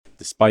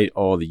Despite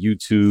all the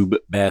YouTube,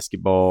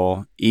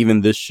 basketball,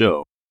 even this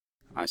show,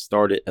 I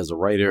started as a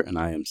writer and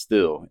I am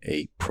still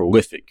a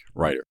prolific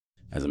writer.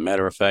 As a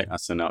matter of fact, I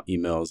send out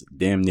emails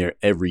damn near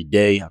every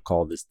day. I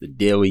call this the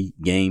daily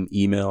game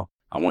email.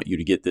 I want you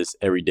to get this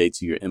every day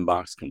to your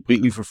inbox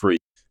completely for free.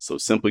 So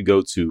simply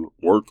go to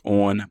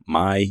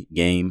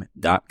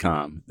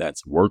workonmygame.com.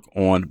 That's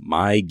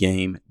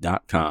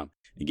workonmygame.com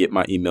and get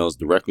my emails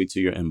directly to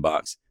your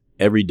inbox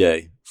every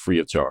day free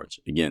of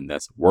charge. Again,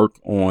 that's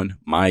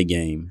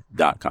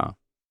workonmygame.com.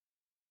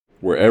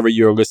 Wherever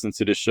you're listening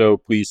to the show,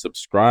 please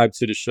subscribe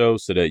to the show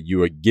so that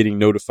you are getting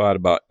notified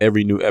about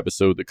every new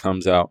episode that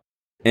comes out,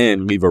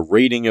 and leave a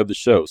rating of the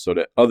show so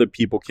that other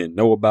people can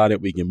know about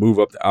it. We can move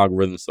up the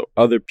algorithm so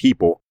other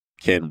people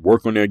can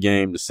work on their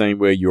game the same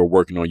way you're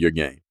working on your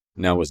game.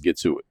 Now let's get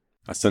to it.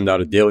 I send out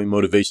a daily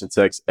motivation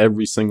text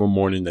every single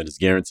morning that is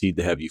guaranteed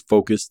to have you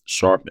focused,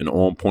 sharp, and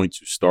on point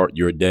to start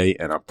your day.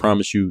 And I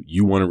promise you,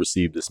 you want to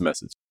receive this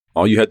message.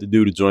 All you have to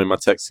do to join my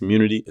text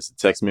community is to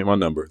text me at my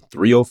number,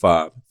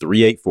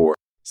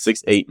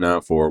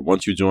 305-384-6894.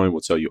 Once you join,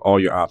 we'll tell you all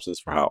your options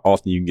for how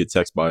often you can get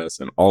text by us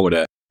and all of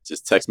that.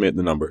 Just text me at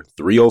the number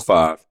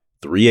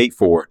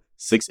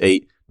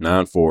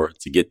 305-384-6894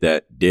 to get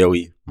that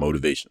daily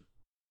motivation.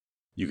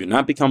 You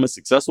cannot become a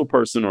successful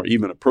person or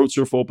even approach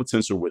your full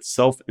potential with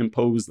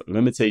self-imposed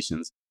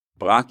limitations,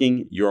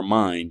 blocking your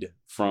mind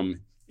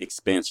from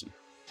expansion.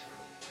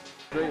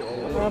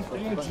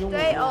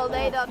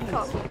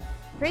 GreatAllDay.com.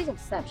 Pretty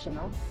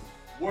exceptional.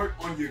 Work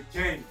on your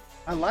game.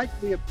 I like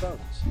the approach.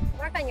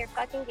 Work on your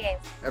fucking game.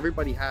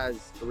 Everybody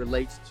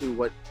relates to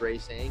what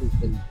Dre's saying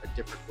in a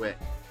different way.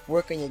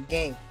 Work on your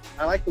game.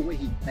 I like the way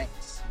he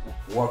thinks.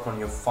 Work on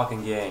your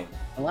fucking game.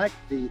 I like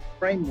the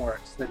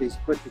frameworks that he's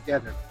put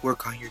together.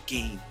 Work on your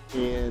game.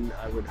 And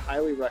I would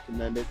highly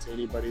recommend it to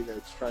anybody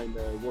that's trying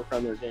to work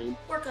on their game.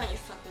 Work on your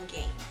fucking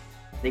game.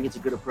 I think it's a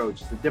good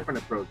approach. It's a different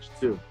approach,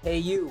 too. Hey,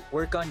 you,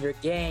 work on your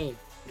game.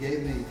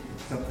 Gave me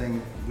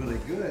something really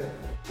good.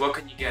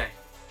 Work on your game.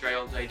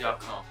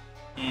 GreatAllDay.com.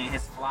 And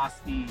his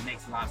philosophy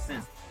makes a lot of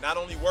sense. Not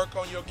only work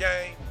on your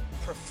game,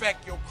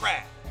 perfect your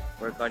craft.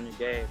 Work on your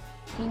game.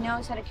 He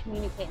knows how to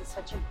communicate in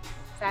such a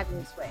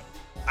fabulous way.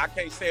 I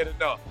can't say it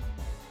enough.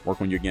 Work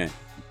on your game.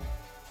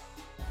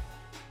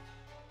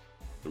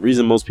 The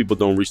reason most people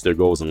don't reach their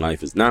goals in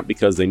life is not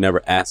because they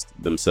never ask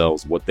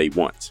themselves what they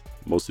want.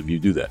 Most of you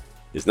do that.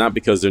 It's not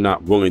because they're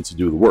not willing to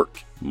do the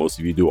work. Most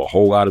of you do a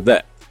whole lot of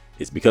that.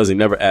 It's because they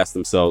never ask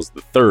themselves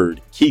the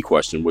third key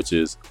question, which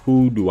is,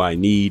 who do I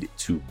need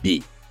to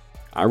be?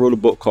 I wrote a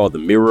book called The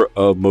Mirror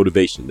of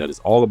Motivation that is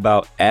all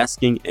about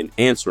asking and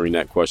answering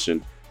that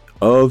question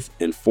of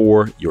and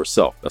for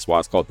yourself. That's why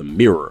it's called The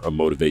Mirror of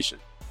Motivation.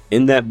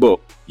 In that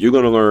book, you're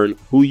going to learn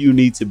who you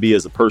need to be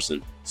as a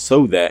person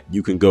so that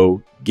you can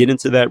go get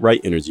into that right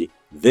energy,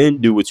 then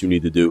do what you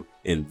need to do,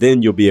 and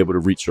then you'll be able to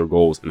reach your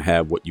goals and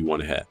have what you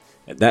want to have.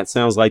 If that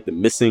sounds like the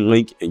missing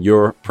link in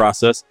your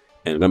process,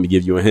 and let me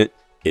give you a hint,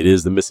 it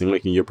is the missing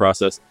link in your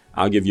process,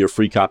 I'll give you a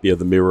free copy of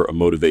The Mirror of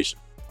Motivation.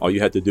 All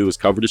you have to do is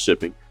cover the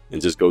shipping and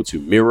just go to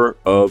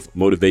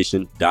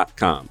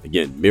mirrorofmotivation.com.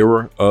 Again,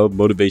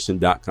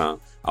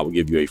 mirrorofmotivation.com. I will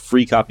give you a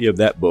free copy of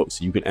that book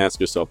so you can ask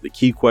yourself the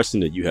key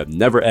question that you have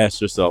never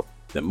asked yourself,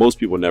 that most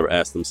people never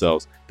ask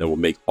themselves, that will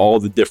make all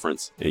the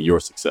difference in your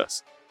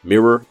success.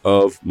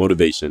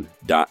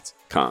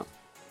 Mirrorofmotivation.com.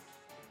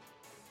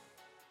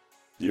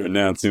 You are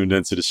now tuned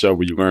into the show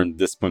where you learn the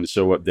discipline to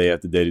show up day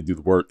after day, to do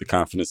the work, the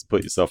confidence to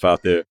put yourself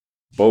out there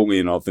boldly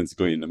and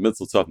authentically, and the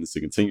mental toughness to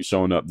continue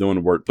showing up, doing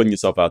the work, putting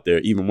yourself out there,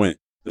 even when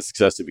the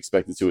success you've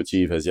expected to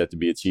achieve has yet to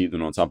be achieved.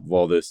 And on top of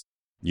all this,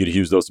 you get a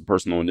huge dose of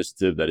personal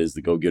initiative. That is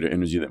the go-getter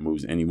energy that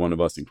moves any one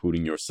of us,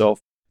 including yourself,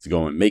 to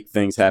go and make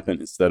things happen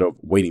instead of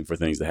waiting for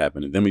things to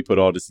happen. And then we put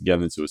all this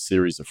together into a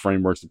series of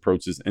frameworks,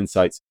 approaches,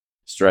 insights,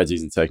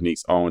 strategies, and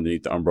techniques, all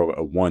underneath the umbrella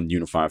of one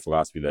unified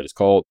philosophy that is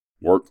called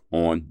Work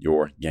on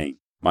Your Game.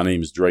 My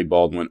name is Dre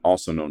Baldwin,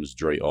 also known as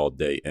Dre All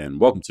Day, and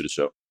welcome to the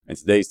show. And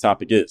today's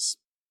topic is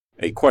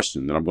a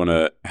question that I'm going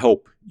to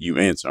help you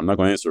answer. I'm not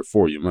going to answer it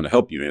for you. I'm going to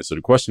help you answer.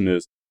 The question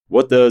is,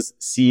 what does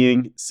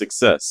seeing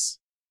success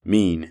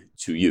mean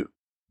to you?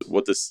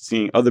 What does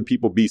seeing other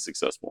people be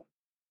successful?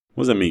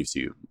 What does that mean to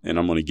you? And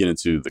I'm going to get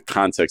into the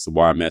context of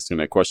why I'm asking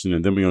that question.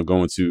 And then we're going to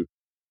go into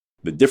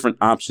the different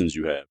options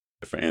you have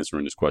for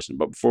answering this question.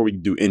 But before we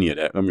do any of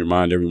that, let me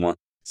remind everyone,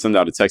 send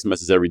out a text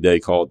message every day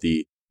called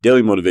the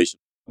Daily Motivation.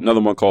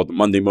 Another one called the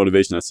Monday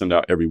Motivation I send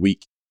out every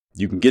week.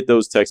 You can get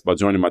those texts by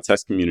joining my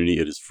text community.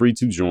 It is free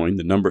to join.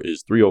 The number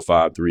is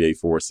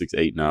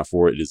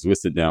 305-384-6894. It is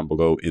listed down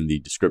below in the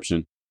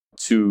description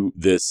to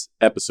this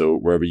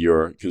episode, wherever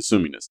you're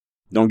consuming this.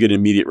 Don't get an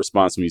immediate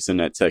response when you send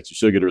that text. You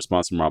should get a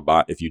response from our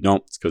bot. If you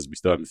don't, it's because we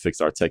still haven't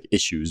fixed our tech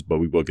issues, but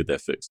we will get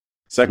that fixed.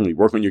 Secondly,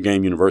 Work on Your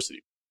Game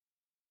University.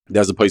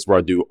 That's a place where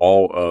I do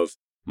all of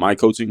my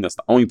coaching. That's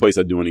the only place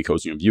I do any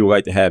coaching. If you would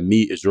like to have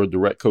me as your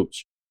direct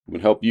coach, who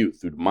can help you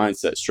through the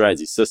mindset,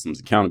 strategy, systems,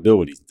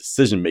 accountability,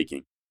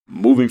 decision-making,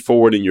 moving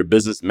forward in your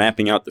business,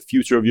 mapping out the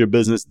future of your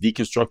business,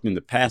 deconstructing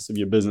the past of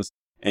your business,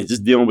 and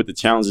just dealing with the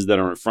challenges that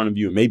are in front of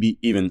you, and maybe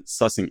even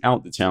sussing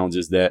out the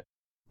challenges that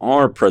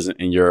are present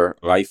in your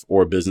life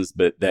or business,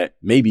 but that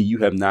maybe you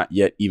have not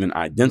yet even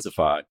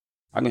identified.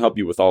 I can help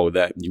you with all of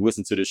that. You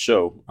listen to this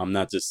show.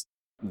 This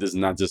is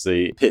not just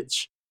a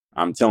pitch.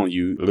 I'm telling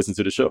you, listen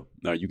to the show.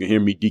 Now you can hear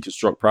me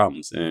deconstruct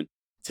problems and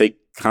take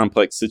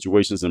complex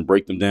situations and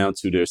break them down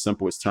to their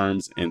simplest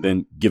terms and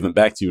then give them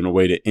back to you in a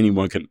way that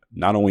anyone can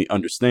not only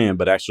understand,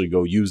 but actually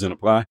go use and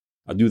apply.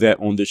 I do that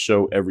on this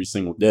show every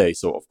single day.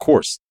 So of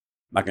course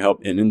I can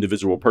help an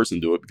individual person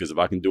do it, because if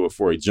I can do it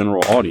for a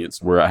general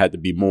audience where I had to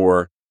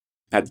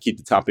keep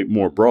the topic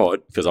more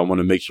broad because I want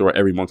to make sure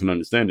everyone can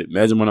understand it.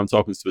 Imagine when I'm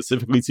talking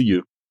specifically to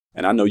you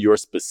and I know your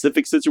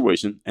specific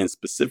situation and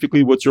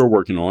specifically what you're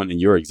working on and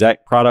your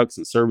exact products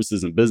and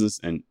services and business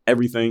and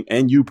everything,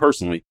 and you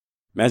personally.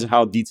 Imagine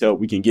how detailed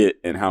we can get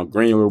and how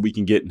granular we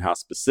can get and how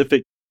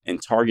specific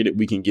and targeted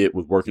we can get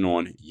with working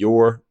on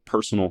your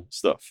personal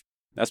stuff.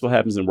 That's what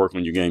happens in Work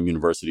on Your Game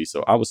University.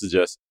 So I would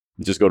suggest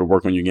just go to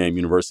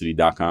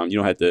workonyourgameuniversity.com. You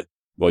don't have to,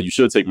 well, you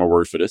should take my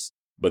word for this,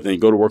 but then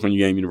go to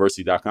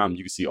workonyourgameuniversity.com.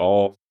 You can see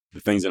all the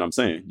things that I'm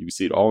saying. You can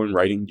see it all in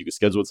writing. You can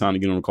schedule a time to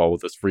get on a call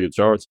with us free of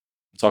charge.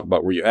 Talk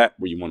about where you're at,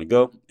 where you want to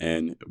go.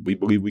 And we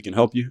believe we can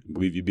help you. We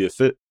believe you'd be a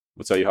fit.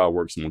 We'll tell you how it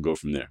works and we'll go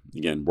from there.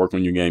 Again,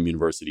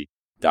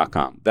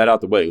 workonyourgameuniversity.com. That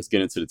out the way, let's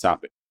get into the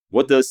topic.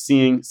 What does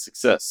seeing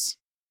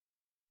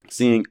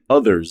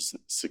others'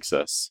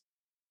 success,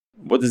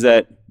 what does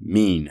that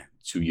mean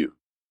to you?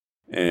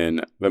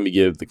 And let me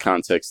give the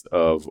context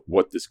of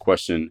what this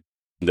question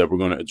that we're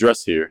going to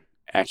address here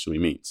actually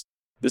means.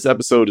 This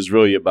episode is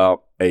really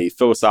about a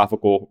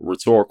philosophical,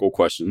 rhetorical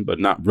question, but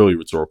not really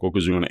rhetorical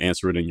because you're going to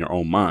answer it in your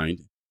own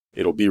mind.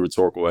 It'll be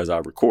rhetorical as I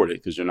record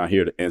it because you're not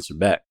here to answer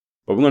back.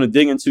 But we're going to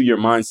dig into your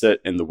mindset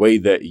and the way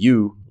that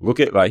you look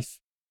at life,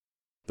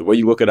 the way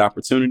you look at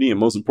opportunity, and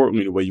most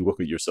importantly, the way you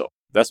look at yourself.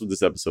 That's what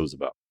this episode is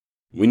about.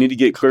 We need to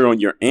get clear on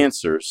your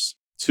answers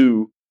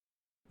to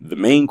the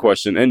main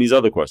question and these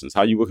other questions,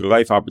 how you look at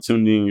life,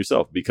 opportunity, and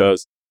yourself,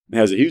 because it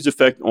has a huge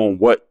effect on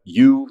what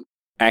you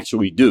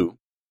actually do,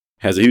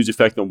 has a huge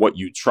effect on what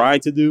you try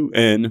to do,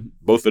 and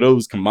both of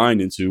those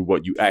combined into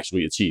what you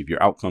actually achieve,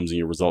 your outcomes and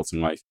your results in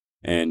life.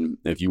 And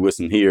if you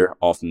listen here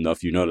often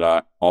enough, you know that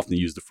I often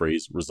use the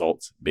phrase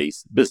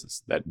results-based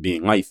business, that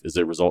being life is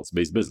a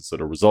results-based business. So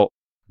the result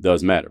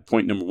does matter.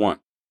 Point number one,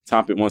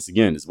 topic once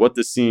again is, what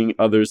does seeing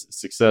others'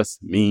 success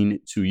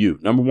mean to you?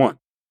 Number one,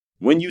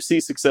 when you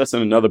see success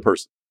in another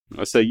person,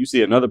 let's say you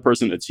see another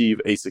person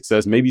achieve a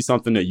success, maybe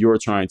something that you're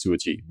trying to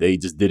achieve. They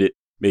just did it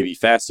maybe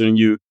faster than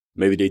you.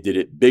 Maybe they did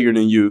it bigger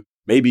than you.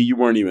 Maybe you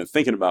weren't even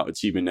thinking about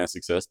achieving that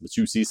success, but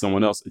you see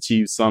someone else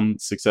achieve some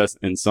success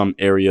in some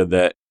area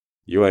that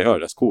you're like, oh,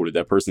 that's cool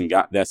that person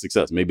got that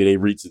success. Maybe they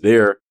reached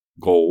their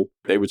goal.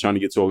 They were trying to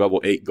get to a level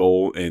 8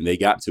 goal and they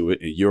got to it.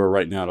 And you're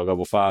right now at a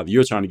level 5.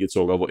 You're trying to get to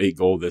a level 8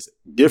 goal that's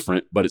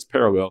different, but it's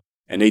parallel.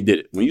 And they did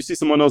it. When you see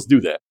someone else do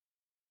that,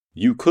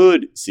 you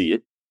could see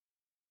it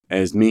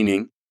as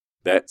meaning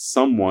that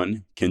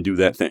someone can do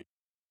that thing.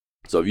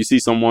 So if you see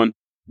someone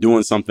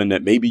doing something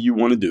that maybe you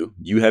want to do,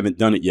 you haven't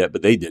done it yet,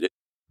 but they did it.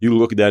 You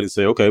look at that and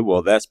say, okay,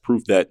 well, that's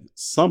proof that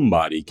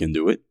somebody can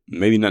do it.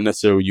 Maybe not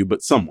necessarily you,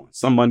 but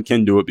someone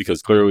can do it,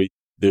 because clearly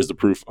there's the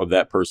proof of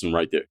that person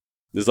right there.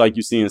 It's like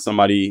you seeing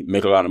somebody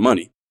make a lot of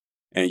money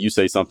and you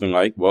say something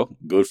like, well,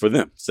 good for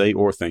them. Say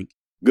or think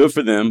good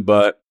for them,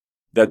 but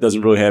that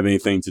doesn't really have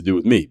anything to do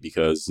with me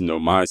because,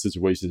 my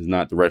situation is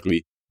not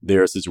directly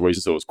their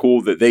situation. So it's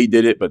cool that they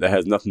did it, but that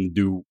has nothing to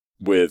do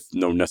with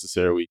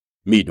necessarily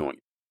me doing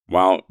it.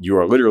 While you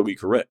are literally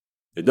correct,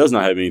 it does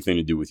not have anything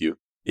to do with you.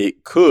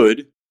 It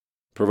could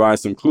provide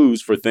some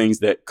clues for things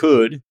that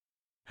could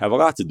have a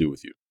lot to do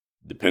with you,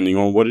 depending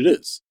on what it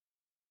is.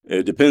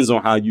 It depends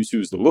on how you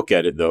choose to look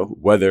at it, though,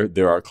 whether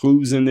there are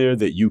clues in there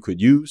that you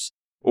could use,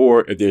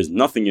 or if there's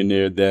nothing in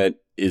there that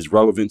is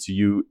relevant to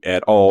you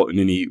at all in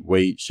any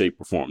way, shape,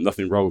 or form.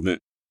 Nothing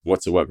relevant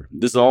whatsoever.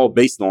 This is all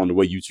based on the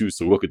way you choose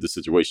to look at the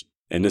situation.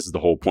 And this is the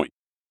whole point.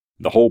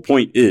 The whole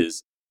point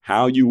is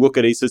how you look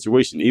at a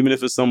situation, even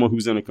if it's someone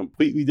who's in a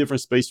completely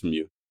different space from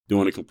you,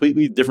 doing a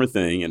completely different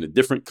thing in a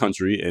different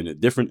country, in a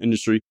different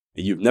industry,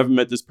 and you've never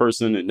met this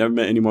person and never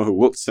met anyone who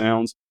looks,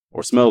 sounds,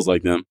 or smells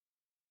like them.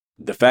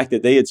 The fact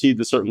that they achieved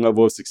a certain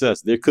level of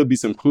success, there could be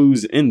some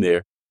clues in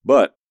there,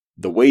 but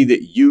the way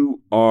that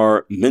you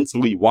are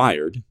mentally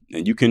wired,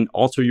 and you can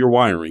alter your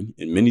wiring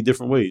in many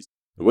different ways,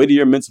 the way that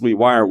you're mentally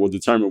wired will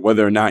determine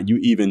whether or not you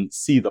even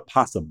see the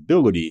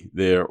possibility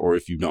there or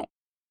if you don't.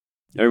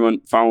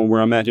 Everyone following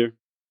where I'm at here?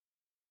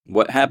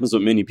 What happens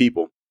with many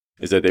people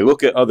is that they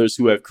look at others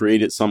who have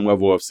created some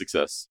level of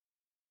success,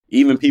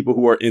 even people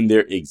who are in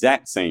their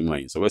exact same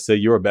lane. So let's say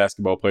you're a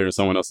basketball player and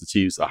someone else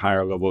achieves a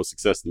higher level of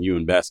success than you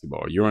in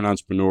basketball. Or you're an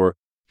entrepreneur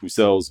who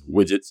sells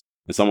widgets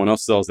and someone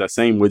else sells that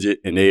same widget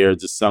and they are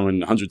just selling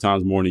 100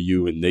 times more than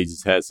you, and they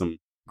just had some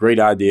great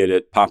idea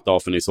that popped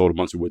off and they sold a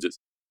bunch of widgets.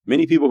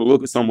 Many people will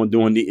look at someone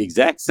doing the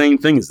exact same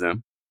thing as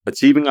them,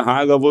 achieving a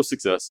high level of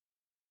success.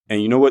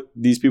 And you know what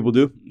these people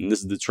do? And this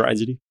is the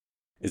tragedy,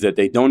 is that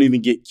they don't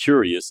even get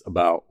curious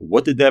about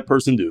what did that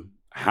person do?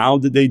 How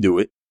did they do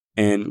it?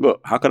 And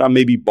look, how could I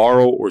maybe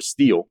borrow or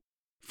steal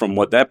from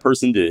what that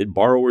person did,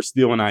 borrow or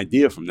steal an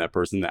idea from that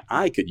person that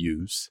I could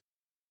use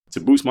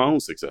to boost my own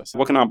success?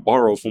 What can I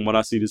borrow from what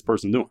I see this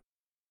person doing?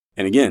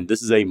 And again,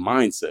 this is a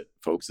mindset,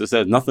 folks. This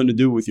has nothing to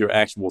do with your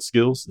actual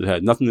skills. It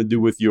has nothing to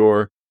do with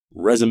your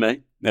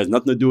resume. It has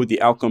nothing to do with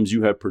the outcomes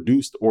you have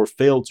produced or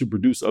failed to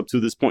produce up to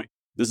this point.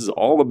 This is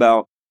all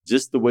about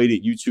just the way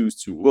that you choose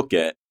to look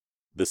at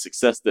the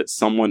success that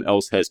someone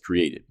else has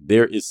created.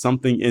 There is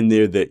something in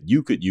there that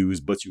you could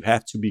use, but you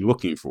have to be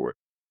looking for it.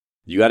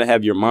 You got to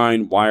have your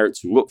mind wired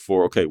to look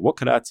for, okay, what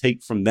could I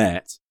take from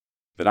that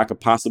I could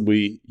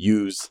possibly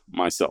use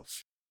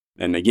myself?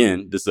 And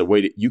again, this is a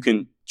way that you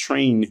can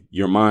train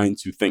your mind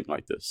to think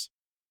like this.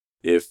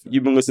 If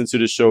you've been listening to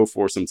this show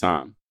for some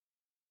time,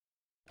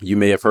 you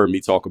may have heard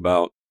me talk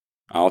about,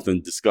 I often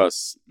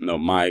discuss,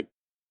 my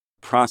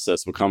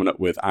process for coming up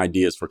with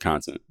ideas for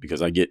content,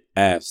 because I get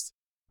asked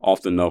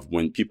often enough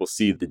when people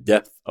see the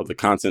depth of the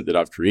content that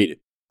I've created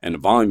and the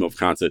volume of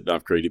content that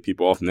I've created.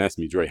 People often ask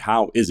me, Dre,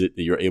 how is it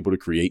that you're able to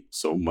create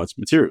so much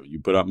material? You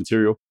put out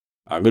material.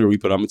 I literally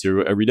put out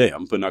material every day.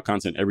 I'm putting out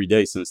content every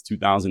day since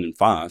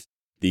 2005.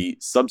 The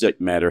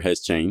subject matter has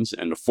changed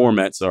and the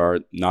formats are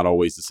not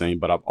always the same,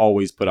 but I've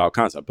always put out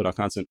content. I put out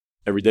content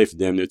every day for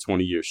damn near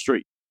 20 years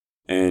straight.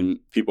 And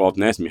people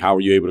often ask me, how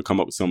are you able to come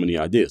up with so many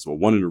ideas? Well,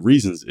 one of the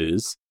reasons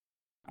is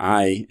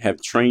I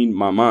have trained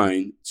my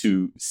mind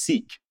to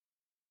seek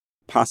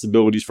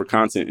possibilities for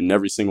content in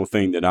every single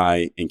thing that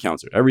I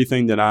encounter.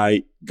 Everything that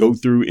I go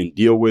through and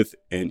deal with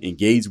and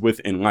engage with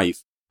in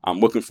life, I'm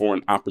looking for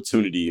an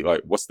opportunity,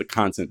 like what's the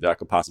content that I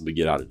could possibly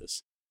get out of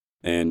this?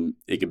 And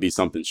it could be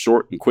something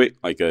short and quick,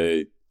 like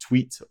a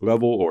tweet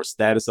level or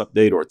status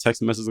update or a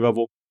text message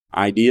level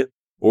idea.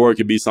 Or it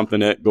could be something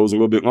that goes a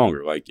little bit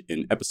longer, like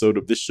an episode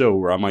of this show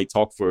where I might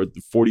talk for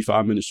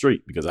 45 minutes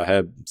straight because I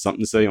have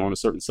something to say on a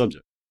certain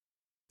subject.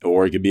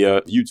 Or it could be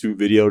a YouTube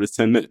video that's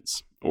 10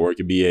 minutes. Or it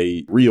could be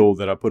a reel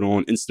that I put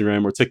on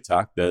Instagram or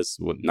TikTok that's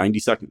 90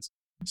 seconds.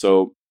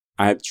 So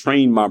I have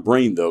trained my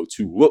brain, though,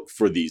 to look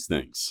for these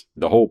things.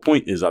 The whole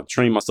point is I've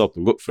trained myself to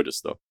look for this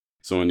stuff.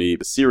 So in the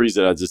series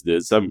that I just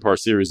did, 7-part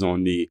series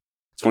on the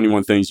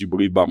 21 things you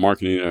believe about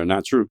marketing that are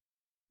not true.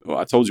 Well,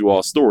 I told you all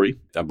a story.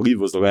 I believe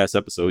it was the last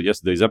episode,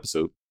 yesterday's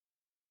episode,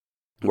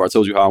 where I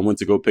told you how I went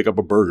to go pick up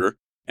a burger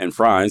and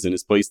fries in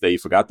this place. They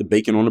forgot the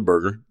bacon on the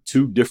burger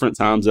 2 different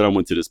times that I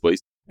went to this place.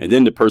 And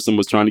then the person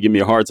was trying to give me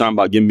a hard time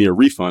about giving me a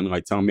refund,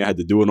 like telling me I had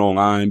to do it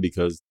online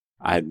because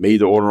I had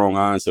made the order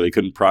online, so they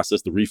couldn't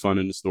process the refund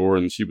in the store.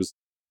 And she was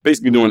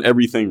basically doing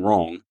everything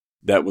wrong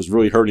that was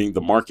really hurting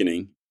the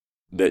marketing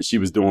that she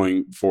was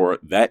doing for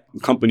that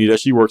company that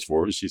she works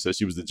for. She said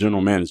she was the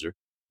general manager.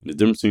 And the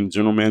difference between a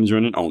general manager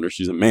and an owner,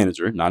 she's a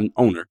manager, not an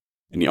owner.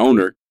 And the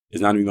owner is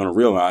not even going to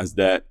realize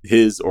that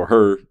his or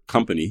her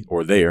company,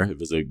 or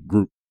if it's a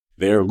group,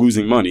 they're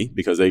losing money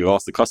because they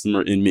lost a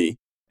customer in me.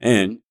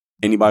 And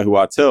anybody who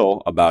I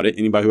tell about it,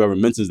 anybody who ever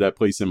mentions that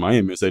place in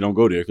Miami and say, don't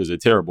go there because they're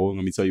terrible.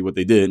 Let me tell you what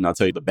they did. And I'll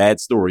tell you the bad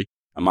story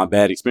and my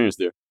bad experience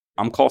there.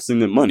 I'm costing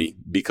them money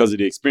because of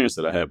the experience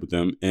that I had with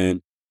them.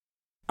 And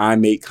I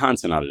made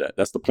content out of that.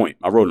 That's the point.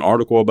 I wrote an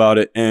article about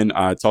it and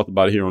I talked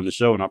about it here on the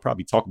show, and I'll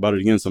probably talk about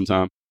it again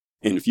sometime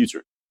in the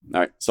future. All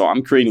right. So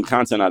I'm creating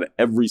content out of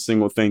every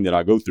single thing that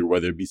I go through,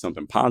 whether it be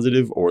something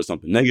positive or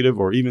something negative,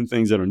 or even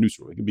things that are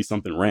neutral. It could be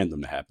something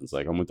random that happens.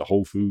 Like I went to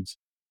Whole Foods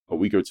a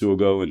week or 2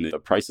 ago, and the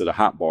price of the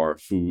hot bar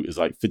food is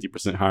like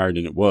 50% higher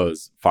than it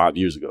was 5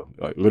 years ago,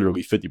 like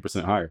literally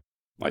 50% higher.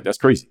 Like that's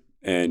crazy.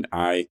 And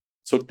I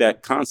took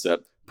that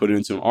concept, put it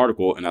into an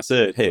article, and I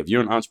said, hey, if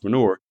you're an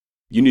entrepreneur,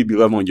 you need to be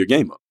leveling your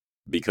game up,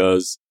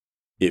 because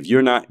if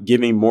you're not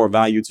giving more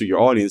value to your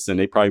audience, then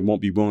they probably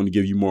won't be willing to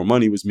give you more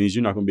money, which means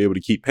you're not going to be able to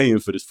keep paying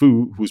for this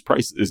food whose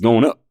price is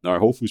going up. All right,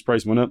 Whole Foods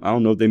price went up. I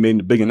don't know if they made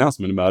a big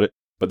announcement about it,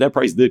 but that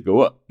price did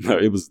go up.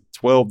 It was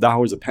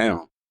 $12 a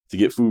pound to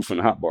get food from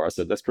the hot bar. I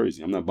said, that's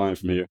crazy. I'm not buying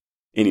from here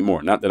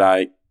anymore. Not that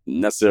I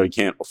necessarily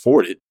can't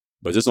afford it,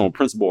 but just on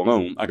principle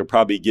alone, I could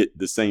probably get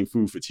the same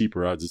food for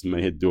cheaper. I just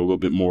may have to do a little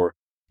bit more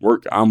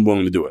work. I'm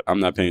willing to do it. I'm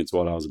not paying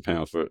 $12 a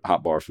pound for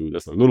hot bar food.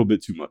 That's a little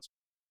bit too much.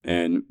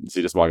 And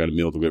see, that's why I got a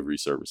meal delivery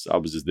service. I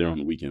was just there on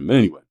the weekend. But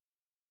anyway,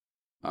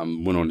 I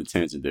went on a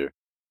tangent there.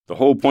 The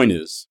whole point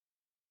is,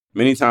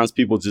 many times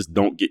people just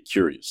don't get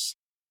curious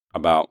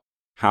about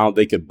how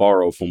they could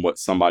borrow from what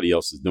somebody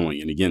else is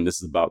doing. And again,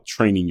 this is about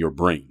training your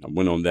brain. I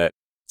went on that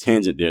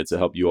tangent there to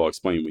help you all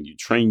explain. When you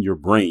train your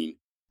brain,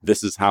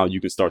 this is how you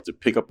can start to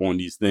pick up on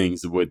these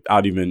things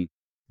without even,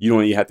 you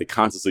don't even have to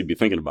consciously be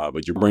thinking about it,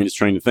 but your brain is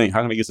trained to think,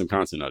 how can I get some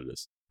content out of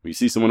this? When you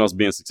see someone else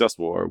being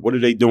successful, or what are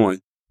they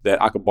doing that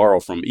I could borrow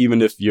from?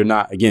 Even if you're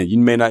not, again, you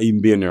may not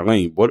even be in their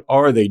lane. What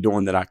are they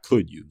doing that I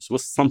could use?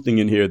 What's something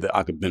in here that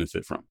I could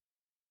benefit from?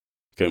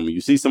 Okay, when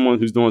you see someone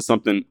who's doing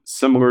something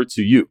similar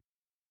to you,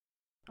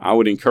 I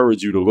would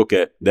encourage you to look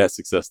at that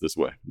success this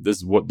way.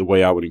 This is the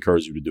way I would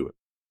encourage you to do it.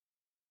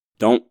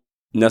 Don't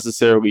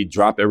necessarily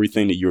drop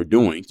everything that you're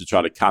doing to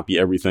try to copy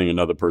everything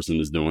another person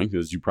is doing,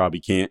 because you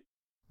probably can't,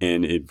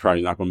 and it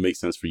probably not going to make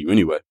sense for you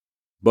anyway.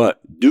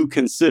 But do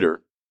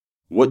consider,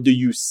 what do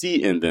you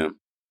see in them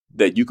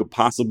that you could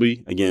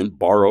possibly, again,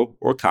 borrow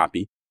or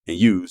copy and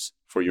use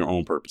for your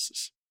own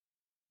purposes.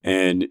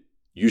 And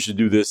you should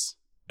do this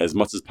as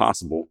much as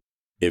possible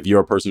if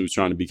you're a person who's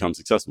trying to become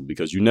successful,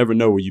 because you never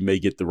know where you may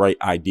get the right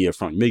idea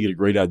from. You may get a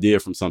great idea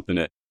from something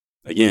that,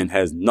 again,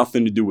 has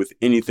nothing to do with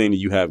anything that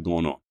you have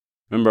going on.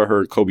 Remember, I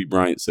heard Kobe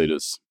Bryant say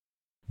this.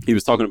 He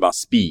was talking about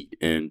speed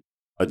and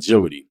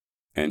agility.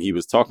 And he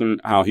was talking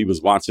how he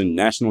was watching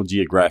National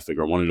Geographic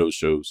or one of those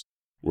shows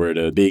where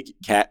the big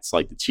cats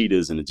like the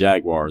cheetahs and the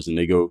jaguars, and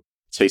they go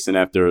chasing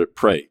after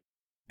prey.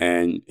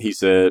 And he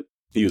said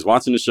he was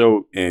watching the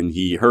show and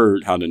he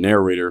heard how the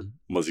narrator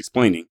was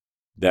explaining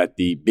that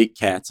the big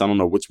cats, I don't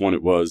know which one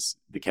it was,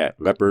 the cat,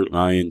 leopard,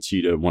 lion,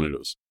 cheetah, one of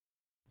those,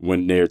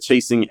 when they're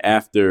chasing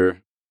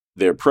after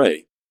their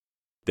prey,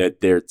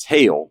 that their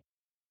tail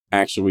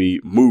actually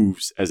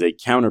moves as a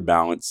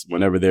counterbalance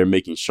whenever they're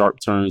making sharp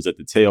turns, that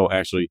the tail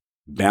actually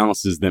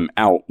balances them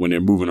out when they're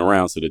moving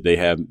around so that they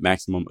have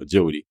maximum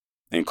agility.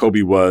 And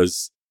Kobe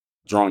was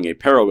drawing a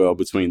parallel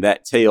between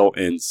that tail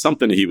and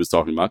something that he was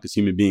talking about, because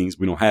human beings,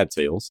 we don't have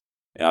tails.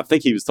 And I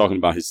think he was talking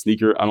about his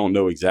sneaker. I don't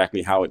know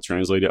exactly how it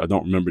translated. I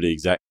don't remember the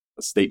exact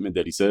statement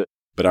that he said,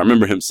 but I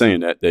remember him saying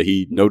that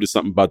he noticed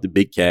something about the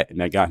big cat, and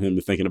that got him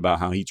to thinking about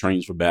how he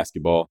trains for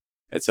basketball,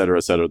 et cetera,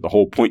 et cetera. The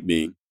whole point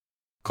being,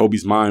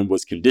 Kobe's mind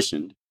was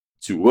conditioned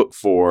to look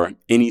for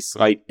any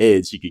slight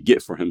edge he could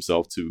get for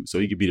himself so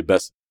he could be the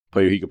best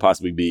player he could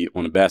possibly be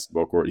on a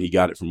basketball court. And he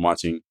got it from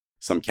watching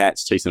some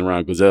cats chasing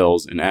around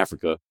gazelles in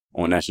Africa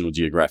on National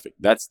Geographic.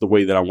 That's the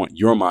way that I want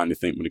your mind to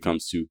think when it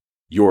comes to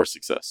your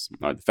success.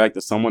 The fact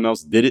that someone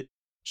else did it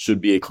should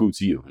be a clue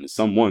to you. And it's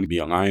someone, be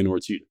a lion or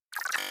a cheetah.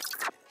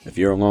 If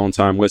you're a long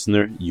time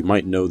listener, you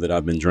might know that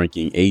I've been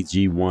drinking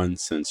AG1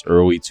 since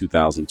early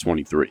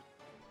 2023.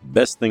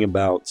 Best thing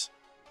about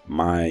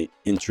my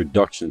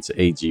introduction to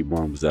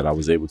AG1 was that I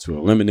was able to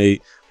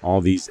eliminate all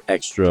these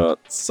extra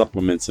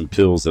supplements and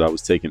pills that I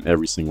was taking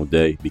every single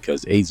day,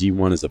 because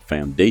AG1 is a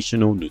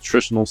foundational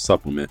nutritional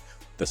supplement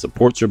that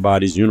supports your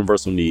body's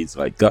universal needs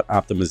like gut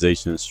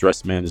optimization,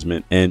 stress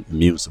management, and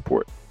immune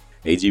support.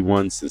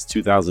 AG1 since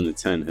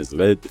 2010 has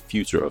led the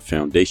future of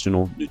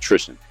foundational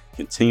nutrition,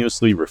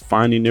 continuously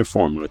refining their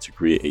formula to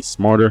create a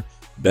smarter,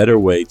 better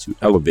way to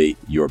elevate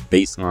your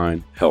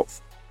baseline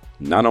health.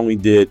 Not only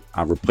did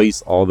I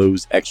replace all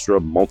those extra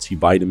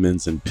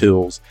multivitamins and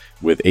pills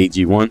with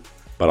AG1,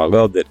 but I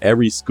love that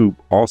every scoop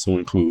also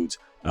includes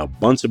a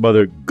bunch of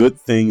other good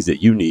things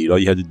that you need. All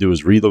you had to do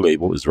is read the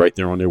label. It's right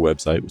there on their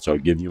website, which I'll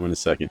give you in a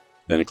second.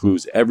 That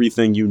includes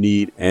everything you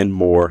need and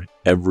more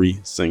every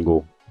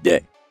single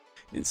day.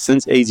 And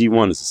since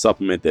AG1 is a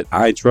supplement that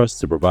I trust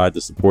to provide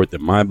the support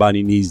that my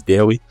body needs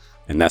daily,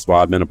 and that's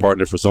why I've been a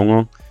partner for so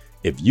long,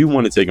 if you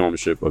want to take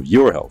ownership of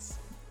your health,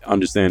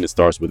 understand it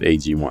starts with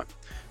AG1.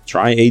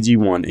 Try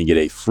AG1 and get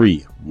a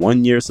free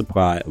 1-year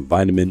supply of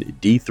vitamin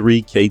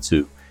D3,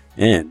 K2,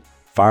 and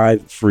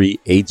 5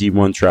 free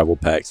AG1 travel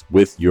packs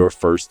with your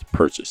first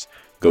purchase.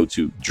 Go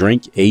to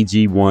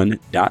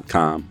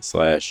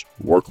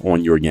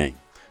drinkag1.com/workonyourgame.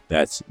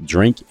 That's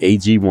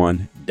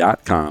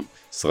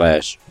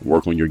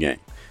drinkag1.com/workonyourgame.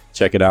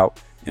 Check it out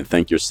and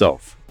thank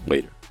yourself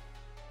later.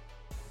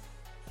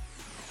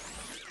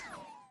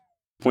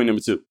 Point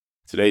number 2.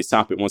 Today's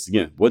topic, once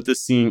again, what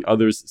does seeing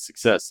others'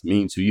 success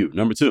mean to you?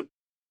 Number 2,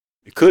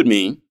 it could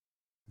mean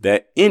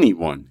that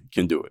anyone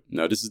can do it.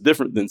 Now, this is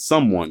different than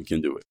someone can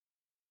do it.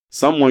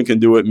 Someone can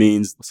do it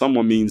means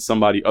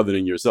somebody other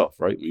than yourself,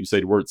 right? When you say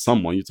the word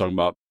someone, you're talking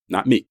about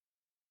not me.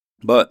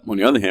 But on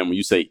the other hand, when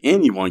you say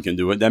anyone can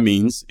do it, that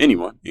means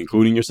anyone,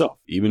 including yourself.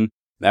 Even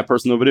that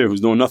person over there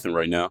who's doing nothing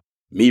right now,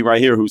 me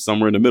right here who's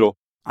somewhere in the middle,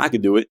 I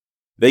could do it.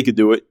 They could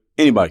do it.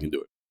 Anybody can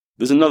do it.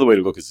 There's another way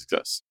to look at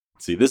success.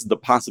 See, this is the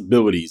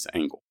possibilities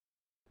angle.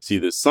 See,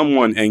 the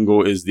someone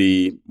angle is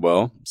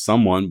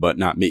someone, but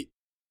not me.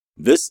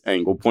 This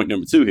angle, point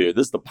number 2 here,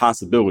 this is the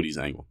possibilities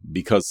angle.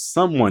 Because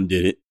someone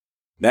did it,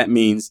 that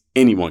means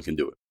anyone can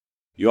do it.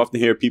 You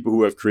often hear people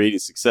who have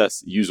created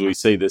success usually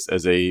say this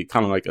as a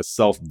kind of like a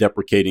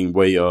self-deprecating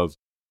way of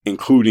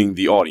including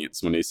the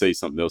audience. When they say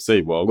something, they'll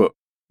say, well, look,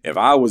 if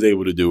I was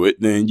able to do it,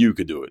 then you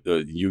could do it.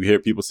 You hear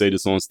people say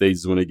this on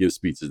stages when they give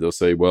speeches. They'll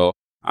say, well,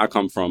 I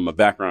come from a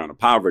background of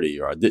poverty,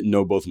 or I didn't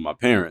know both of my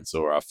parents,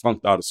 or I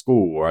flunked out of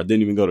school, or I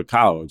didn't even go to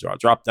college, or I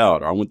dropped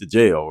out, or I went to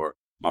jail, or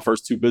my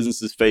first 2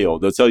 businesses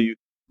failed. They'll tell you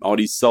all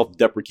these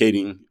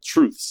self-deprecating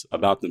truths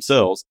about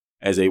themselves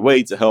as a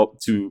way to help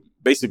to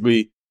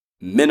basically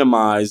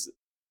minimize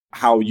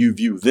how you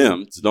view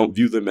them. So don't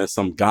view them as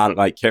some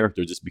godlike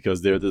character just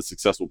because they're the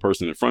successful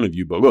person in front of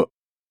you. But look,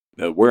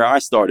 where I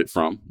started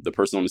from, the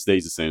person on the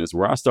stage is saying this,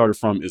 where I started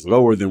from is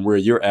lower than where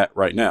you're at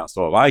right now.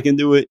 So if I can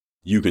do it,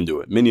 you can do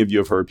it. Many of you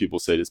have heard people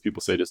say this.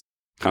 People say this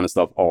kind of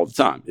stuff all the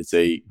time. It's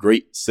a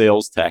great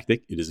sales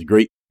tactic. It is a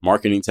great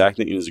marketing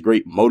tactic. It is a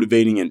great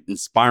motivating and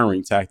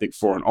inspiring tactic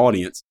for an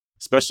audience,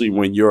 especially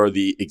when you're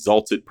the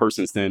exalted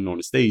person standing on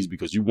the stage,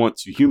 because you want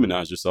to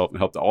humanize yourself and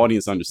help the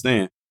audience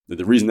understand that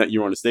the reason that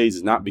you're on the stage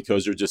is not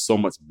because you're just so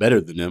much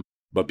better than them,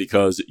 but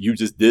because you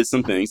just did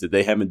some things that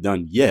they haven't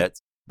done yet,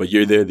 but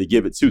you're there to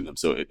give it to them.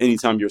 So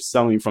anytime you're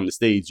selling from the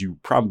stage, you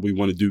probably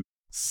want to do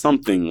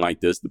something like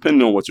this,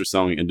 depending on what you're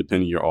selling and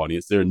depending on your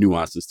audience. There are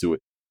nuances to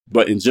it.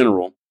 But in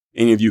general,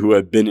 any of you who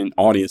have been in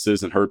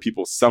audiences and heard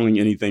people selling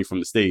anything from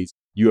the stage,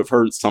 you have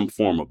heard some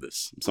form of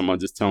this. Someone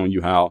just telling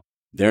you how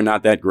they're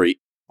not that great.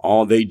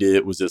 All they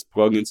did was just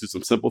plug into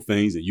some simple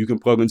things, and you can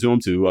plug into them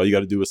too. All you got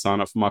to do is sign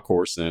up for my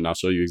course, and I'll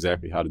show you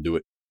exactly how to do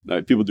it.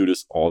 People do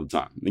this all the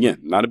time. Again,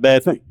 not a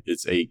bad thing.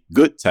 It's a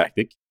good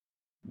tactic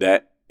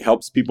that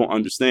helps people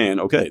understand,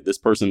 okay, this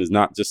person is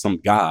not just some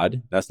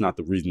god. That's not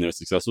the reason they're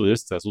successful. They're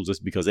successful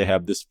just because they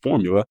have this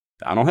formula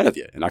that I don't have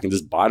yet. And I can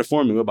just buy the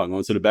formula by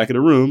going to the back of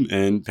the room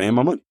and paying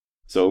my money.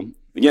 So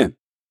again,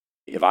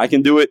 if I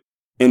can do it,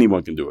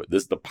 anyone can do it.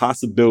 This is the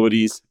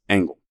possibilities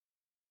angle.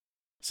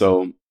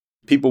 So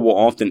people will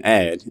often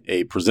add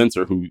a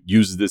presenter who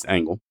uses this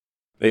angle.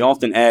 They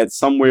often add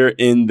somewhere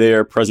in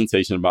their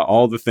presentation about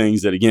all the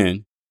things that,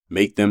 again,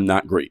 make them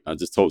not great. I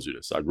just told you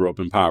this. I grew up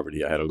in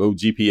poverty. I had a low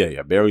GPA.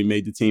 I barely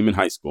made the team in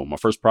high school. My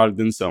first product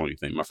didn't sell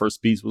anything. My first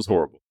speech was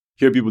horrible.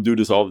 Hear people do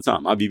this all the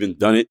time. I've even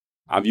done it.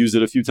 I've used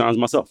it a few times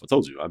myself. I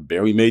told you, I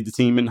barely made the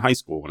team in high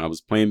school when I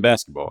was playing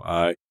basketball.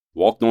 I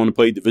walked on to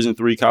play Division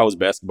III college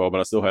basketball, but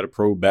I still had a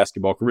pro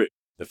basketball career.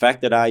 The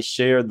fact that I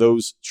share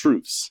those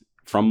truths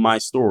from my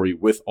story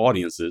with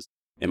audiences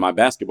in my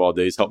basketball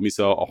days helped me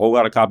sell a whole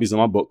lot of copies of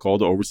my book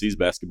called The Overseas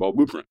Basketball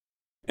Blueprint.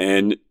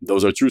 And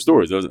those are true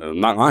stories.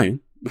 I'm not lying.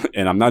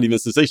 And I'm not even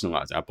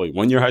sensationalizing. I played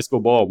 1 year high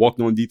school ball,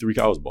 walked on D3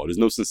 college ball. There's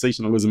no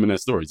sensationalism in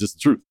that story. It's just the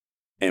truth.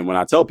 And when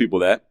I tell people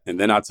that, and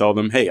then I tell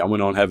them, hey, I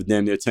went on to have a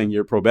damn near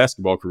 10-year pro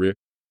basketball career.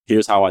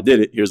 Here's how I did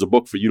it. Here's a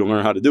book for you to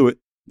learn how to do it.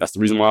 That's the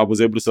reason why I was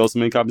able to sell so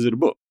many copies of the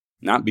book.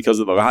 Not because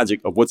of the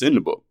logic of what's in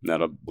the book. Now,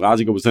 the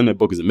logic of what's in that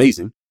book is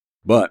amazing,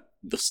 but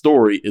the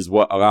story is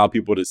what allowed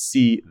people to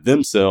see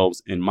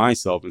themselves in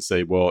myself and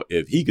say, well,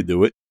 if he could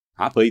do it,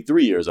 I played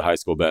 3 years of high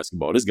school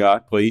basketball. This guy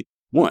played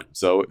 1.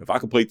 So if I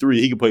could play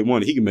 3, he could play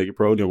 1, he can make it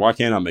pro, then why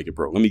can't I make it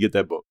pro? Let me get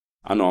that book.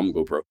 I know I'm going to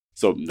go pro.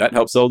 So that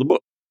helps sell the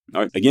book.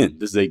 All right. Again,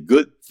 this is a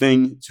good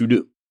thing to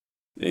do.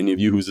 Any of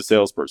you who's a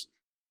salesperson.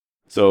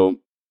 So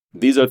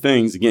these are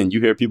things, again,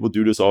 you hear people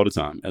do this all the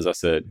time. As I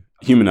said,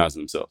 humanize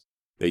themselves.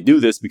 They do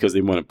this because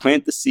they want to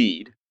plant the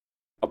seed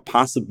of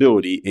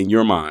possibility in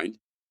your mind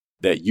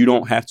that you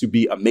don't have to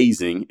be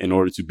amazing in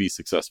order to be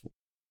successful.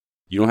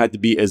 You don't have to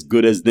be as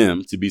good as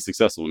them to be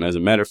successful. And as a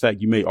matter of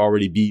fact, you may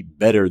already be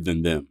better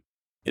than them.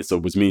 And so,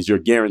 which means you're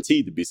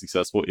guaranteed to be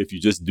successful if you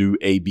just do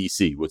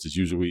ABC, which is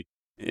usually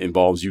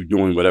involves you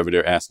doing whatever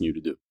they're asking you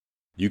to do.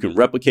 You can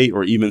replicate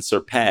or even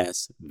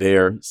surpass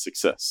their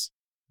success.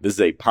 This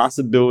is a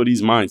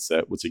possibilities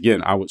mindset, which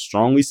again, I would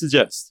strongly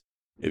suggest,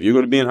 if you're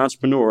going to be an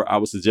entrepreneur, I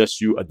would suggest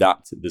you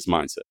adopt this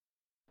mindset.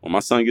 When my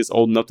son gets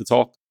old enough to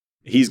talk,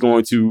 he's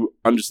going to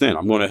understand.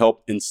 I'm going to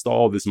help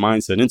install this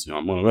mindset into him.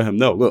 I'm going to let him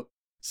know, look,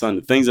 son,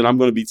 the things that I'm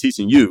going to be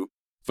teaching you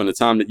from the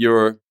time that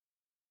you're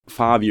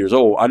 5 years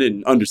old, I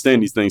didn't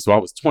understand these things, so I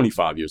was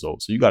 25 years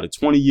old. So you got a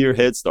 20-year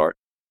head start,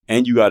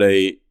 and you got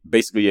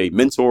basically a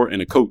mentor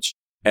and a coach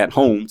at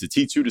home to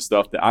teach you the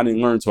stuff that I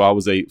didn't learn until I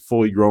was a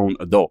fully grown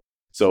adult.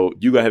 So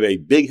you gotta have a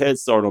big head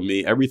start on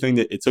me. Everything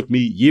that it took me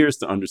years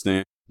to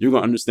understand, you're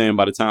gonna understand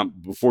by the time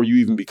before you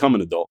even become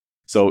an adult.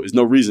 So there's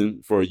no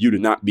reason for you to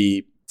not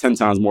be 10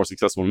 times more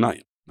successful than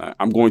I am.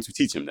 I'm going to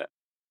teach him that.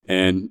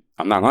 And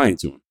I'm not lying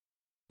to him.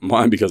 I'm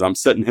lying because I'm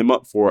setting him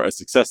up for a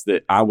success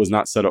that I was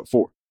not set up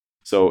for.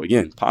 So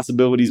again,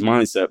 possibilities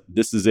mindset.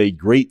 This is a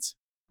great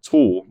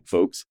tool,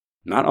 folks,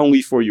 not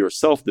only for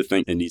yourself to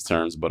think in these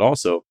terms, but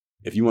also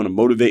if you want to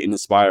motivate and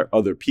inspire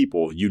other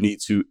people, you need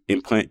to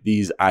implant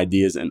these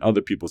ideas in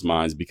other people's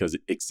minds because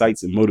it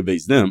excites and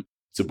motivates them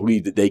to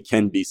believe that they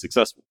can be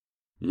successful.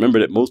 Remember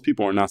that most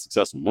people are not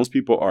successful. Most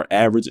people are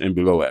average and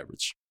below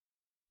average.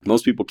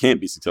 Most people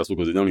can't be successful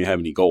because they don't even have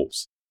any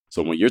goals.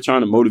 So when you're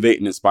trying to motivate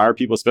and inspire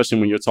people, especially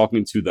when you're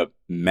talking to the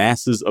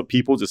masses of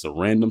people, just a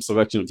random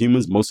selection of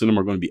humans, most of them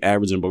are going to be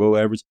average and below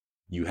average.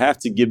 You have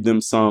to give them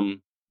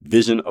some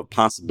vision of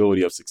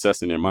possibility of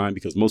success in their mind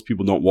because most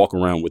people don't walk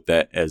around with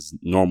that as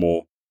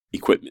normal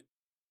equipment.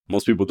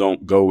 Most people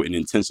don't go and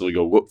intentionally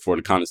go look for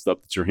the kind of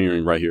stuff that you're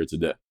hearing right here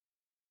today.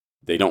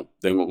 They don't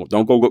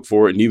go look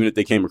for it. And even if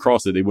they came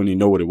across it, they wouldn't even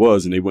know what it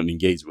was and they wouldn't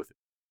engage with it.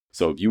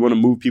 So if you want to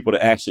move people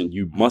to action,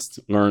 you must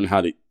learn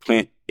how to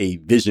plant a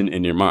vision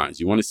in their minds.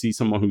 You want to see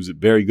someone who's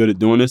very good at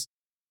doing this?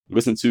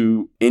 Listen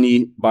to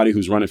anybody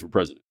who's running for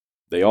president.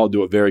 They all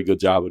do a very good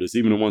job of this.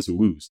 Even the ones who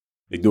lose,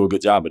 they do a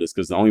good job of this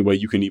because the only way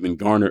you can even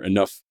garner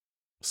enough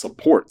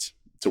support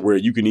to where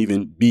you can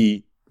even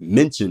be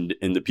mentioned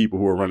in the people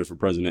who are running for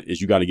president is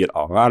you got to get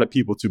a lot of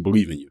people to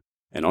believe in you.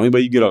 And the only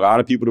way you get a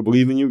lot of people to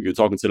believe in you, you're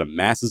talking to the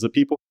masses of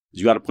people, is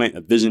you got to plant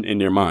a vision in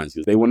their minds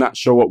because they will not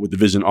show up with the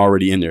vision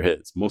already in their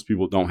heads. Most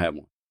people don't have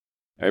one.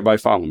 Everybody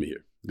follow me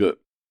here. Good.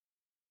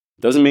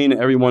 Doesn't mean that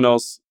everyone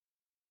else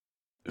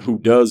who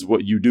does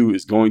what you do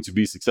is going to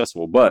be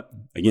successful. But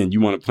again,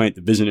 you want to plant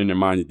the vision in their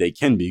mind that they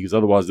can be because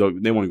otherwise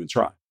they won't even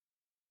try.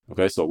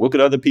 Okay, so look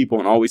at other people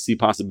and always see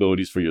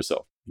possibilities for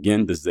yourself.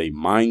 Again, this is a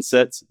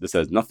mindset. This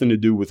has nothing to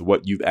do with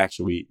what you've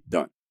actually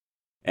done.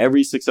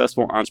 Every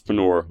successful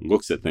entrepreneur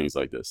looks at things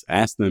like this.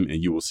 Ask them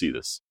and you will see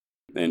this.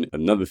 And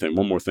another thing,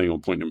 one more thing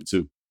on point number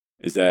 2,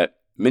 is that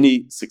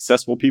many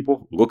successful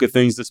people look at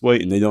things this way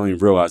and they don't even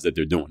realize that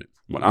they're doing it.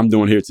 What I'm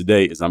doing here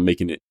today is I'm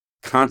making it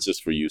conscious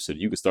for you so that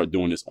you can start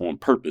doing this on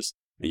purpose.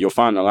 And you'll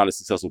find a lot of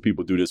successful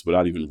people do this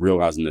without even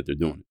realizing that they're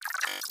doing it.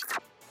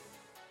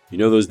 You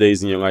know those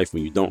days in your life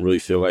when you don't really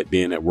feel like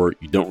being at work,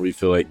 you don't really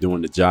feel like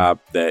doing the job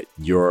that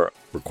you're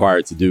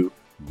required to do,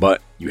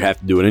 but you have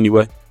to do it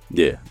anyway?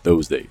 Yeah,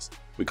 those days.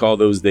 We call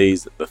those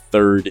days the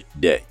third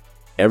day.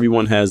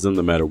 Everyone has them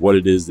no matter what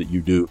it is that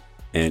you do.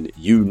 And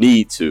you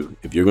need to,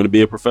 if you're going to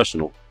be a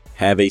professional,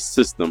 have a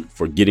system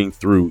for getting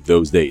through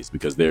those days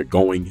because they're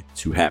going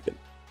to happen.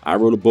 I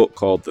wrote a book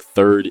called The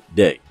Third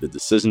Day, the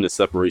decision that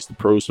separates the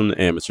pros from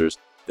the amateurs,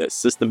 that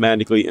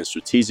systematically and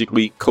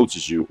strategically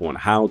coaches you on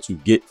how to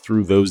get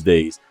through those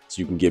days so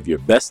you can give your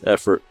best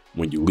effort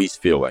when you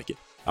least feel like it.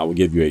 I will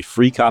give you a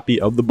free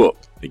copy of the book.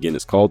 Again,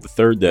 it's called The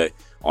Third Day.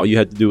 All you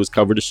have to do is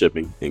cover the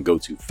shipping and go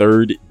to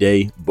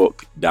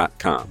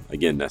thirddaybook.com.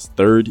 Again, that's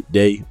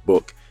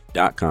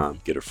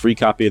thirddaybook.com. Get a free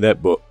copy of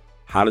that book,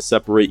 How to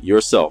Separate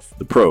Yourself,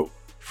 the pro,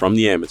 from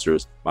the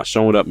amateurs by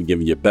showing up and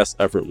giving your best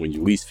effort when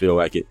you least feel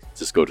like it.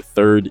 Just go to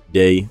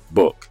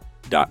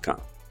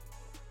thirddaybook.com.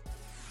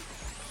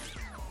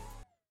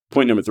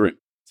 Point number 3.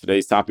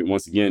 Today's topic,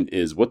 once again,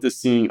 is what does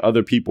seeing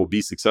other people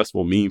be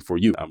successful mean for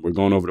you? We're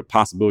going over the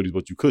possibilities of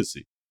what you could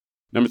see.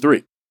 Number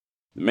 3,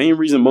 the main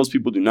reason most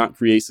people do not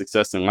create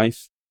success in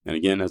life, and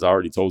again, as I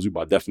already told you,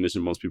 by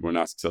definition, most people are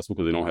not successful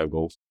because they don't have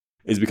goals,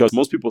 is because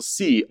most people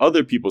see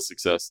other people's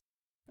success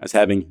as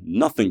having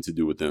nothing to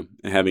do with them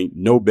and having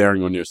no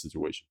bearing on their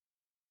situation.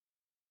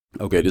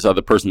 Okay, this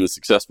other person is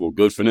successful.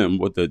 Good for them.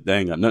 What the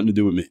dang, got nothing to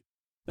do with me.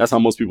 That's how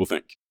most people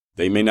think.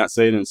 They may not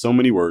say it in so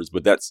many words,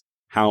 but that's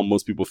how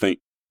most people think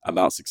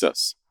about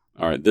success.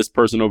 All right, this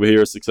person over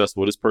here is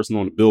successful. This person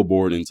on the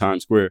billboard in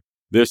Times Square,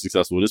 they're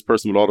successful. This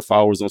person with all the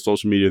followers on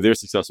social media, they're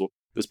successful.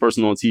 This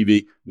person on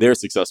TV, they're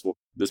successful.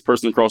 This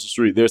person across the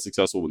street, they're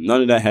successful.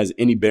 None of that has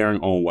any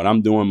bearing on what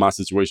I'm doing, my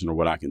situation, or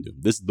what I can do.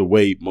 This is the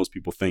way most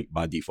people think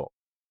by default.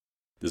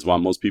 This is why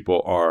most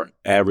people are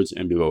average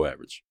and below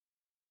average.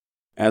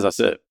 As I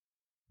said,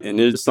 and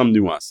there's some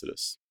nuance to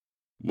this.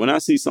 When I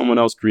see someone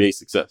else create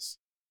success,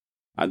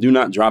 I do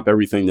not drop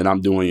everything that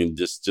I'm doing and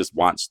just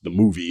watch the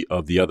movie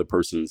of the other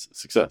person's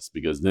success,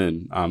 because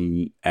then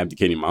I'm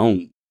abdicating my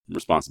own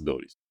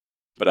responsibilities.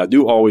 But I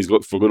do always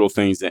look for little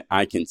things that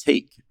I can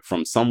take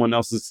from someone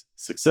else's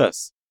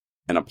success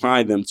and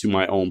apply them to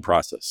my own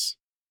process.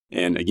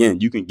 And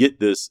again, you can get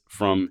this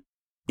from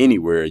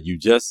anywhere. You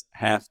just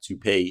have to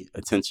pay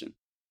attention.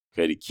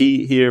 Okay, the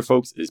key here,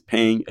 folks, is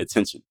paying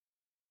attention.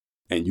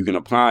 And you can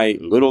apply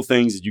little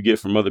things that you get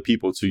from other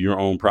people to your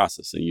own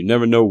process. And you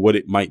never know what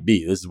it might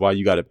be. This is why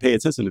you got to pay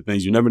attention to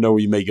things. You never know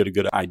where you may get a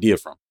good idea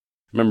from.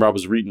 Remember, I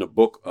was reading a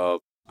book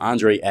of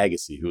Andre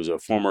Agassi, who was a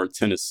former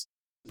tennis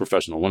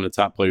professional, one of the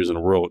top players in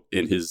the world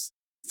in his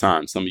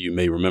time. Some of you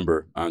may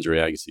remember Andre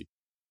Agassi.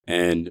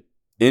 And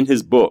in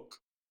his book,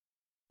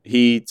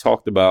 he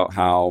talked about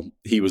how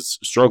he was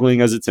struggling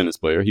as a tennis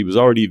player. He was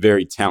already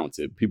very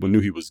talented. People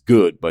knew he was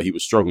good, but he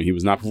was struggling. He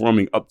was not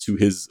performing up to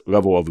his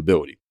level of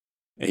ability.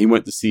 And he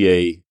went to see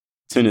a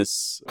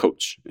tennis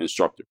coach,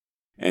 instructor.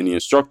 And the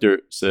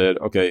instructor said,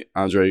 okay,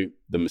 Andre,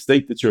 the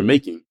mistake that you're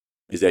making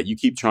is that you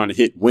keep trying to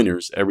hit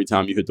winners every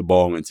time you hit the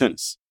ball in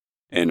tennis.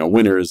 And a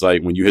winner is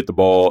like when you hit the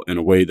ball in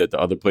a way that the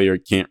other player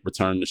can't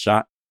return the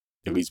shot,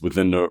 at least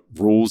within the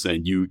rules,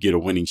 and you get a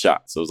winning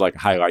shot. So it's like a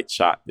highlight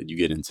shot that you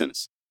get in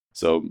tennis.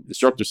 So the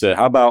instructor said,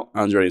 how about,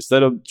 Andre,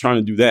 instead of trying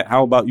to do that,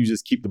 how about you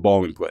just keep the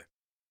ball in play?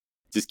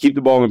 Just keep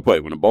the ball in play.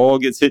 When the ball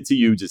gets hit to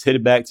you, just hit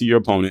it back to your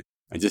opponent.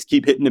 And just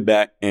keep hitting it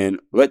back and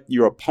let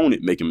your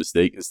opponent make a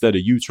mistake instead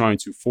of you trying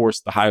to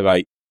force the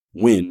highlight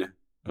win.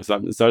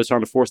 Instead of trying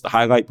to force the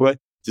highlight play,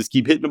 just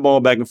keep hitting the ball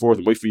back and forth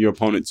and wait for your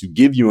opponent to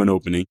give you an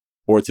opening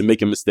or to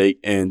make a mistake,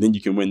 and then you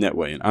can win that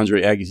way. And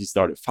Andre Agassi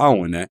started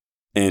following that,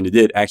 and it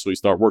did actually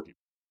start working.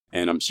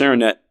 And I'm sharing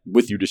that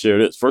with you to share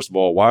this. First of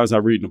all, why was I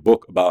reading a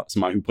book about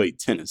somebody who played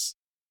tennis?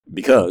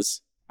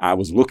 Because I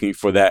was looking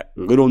for that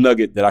little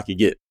nugget that I could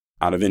get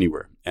out of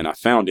anywhere. And I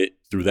found it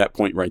through that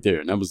point right there.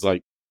 And that was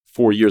like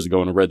 4 years ago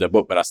when I read that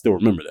book, but I still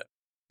remember that.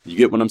 You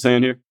get what I'm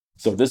saying here?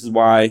 So this is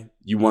why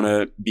you want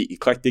to be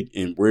eclectic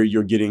in where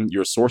you're getting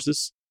your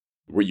sources,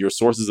 where your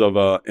sources of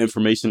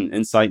information,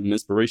 insight, and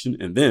inspiration.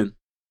 And then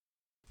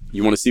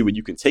you want to see what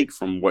you can take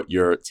from what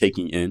you're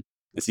taking in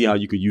and see how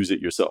you could use it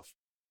yourself.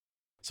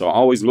 So I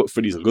always look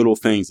for these little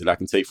things that I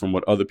can take from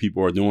what other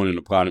people are doing and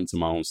apply them to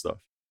my own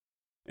stuff.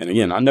 And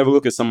again, I never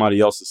look at somebody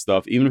else's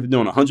stuff, even if they're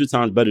doing 100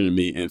 times better than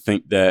me, and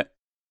think that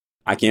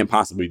I can't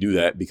possibly do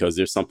that because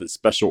there's something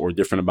special or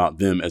different about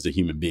them as a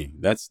human being.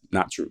 That's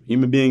not true.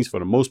 Human beings, for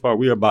the most part,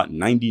 we are about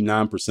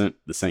 99%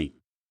 the same.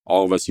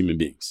 All of us human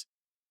beings.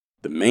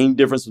 The main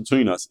difference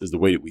between us is the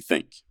way that we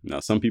think. Now,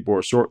 some people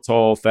are short,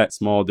 tall, fat,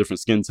 small, different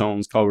skin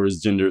tones,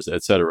 colors, genders,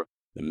 etc.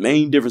 The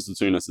main difference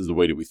between us is the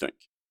way that we think.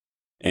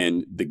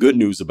 And the good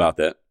news about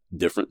that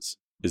difference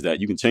is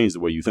that you can change the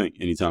way you think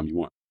anytime you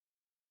want.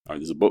 All right,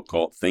 there's a book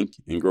called Think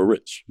and Grow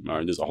Rich. All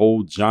right, there's a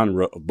whole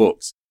genre of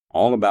books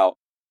all about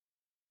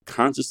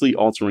consciously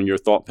altering your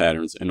thought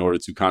patterns in order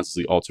to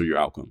consciously alter your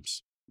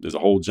outcomes. There's a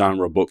whole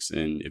genre of books,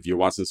 and if you're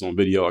watching this on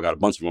video, I got a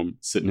bunch of them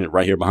sitting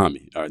right here behind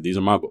me. All right, these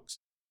are my books.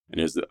 And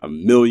there's a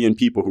million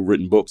people who've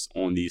written books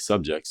on these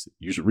subjects.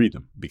 You should read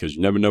them because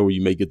you never know where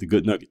you may get the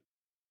good nugget.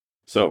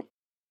 So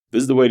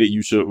this is the way that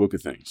you should look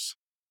at things.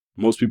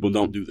 Most people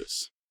don't do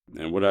this.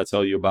 And what I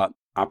tell you about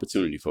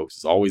opportunity, folks,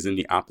 is always in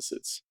the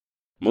opposites.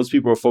 Most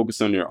people are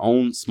focused on their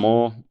own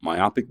small,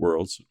 myopic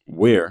worlds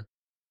where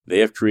they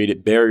have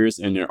created barriers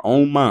in their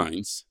own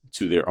minds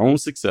to their own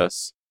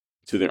success,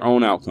 to their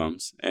own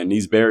outcomes. And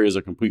these barriers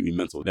are completely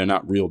mental. They're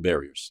not real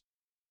barriers.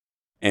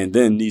 And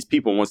then these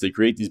people, once they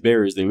create these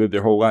barriers, they live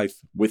their whole life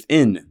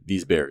within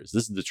these barriers.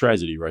 This is the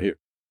tragedy right here.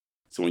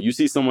 So when you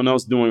see someone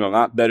else doing a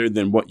lot better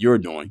than what you're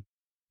doing,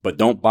 but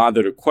don't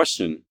bother to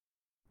question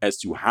as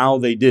to how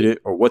they did it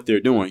or what they're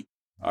doing,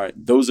 all right,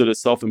 those are the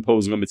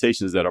self-imposed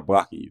limitations that are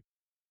blocking you.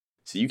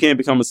 So you can't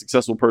become a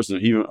successful person or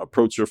even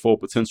approach your full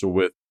potential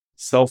with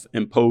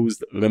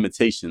self-imposed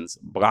limitations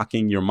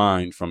blocking your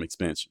mind from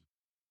expansion.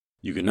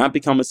 You cannot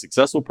become a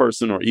successful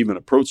person or even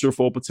approach your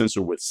full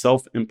potential with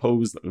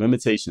self-imposed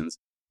limitations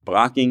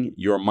blocking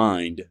your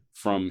mind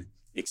from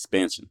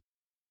expansion.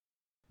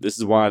 This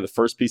is why the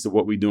first piece of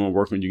what we do in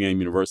Work on Your Game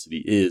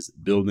University is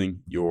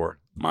building your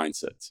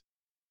mindset.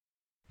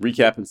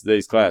 Recapping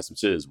today's class,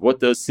 which is, what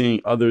does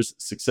seeing others'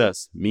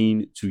 success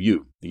mean to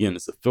you? Again,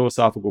 it's a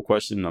philosophical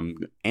question. I'm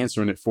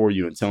answering it for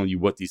you and telling you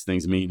what these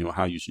things mean and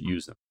how you should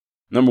use them.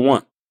 Number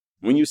one,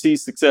 when you see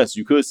success,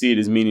 you could see it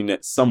as meaning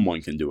that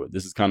someone can do it.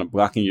 This is kind of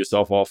blocking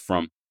yourself off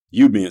from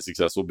you being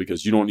successful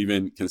because you don't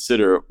even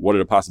consider what are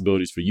the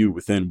possibilities for you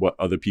within what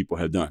other people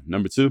have done.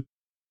 Number two,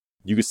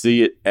 you can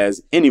see it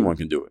as anyone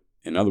can do it.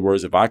 In other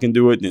words, if I can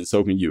do it, then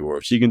so can you. Or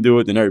if she can do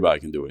it, then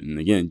everybody can do it. And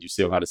again, you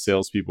see a lot of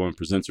salespeople and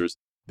presenters,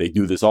 they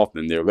do this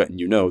often. They're letting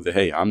you know that,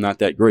 hey, I'm not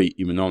that great,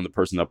 even though I'm the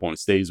person up on the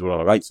stage with all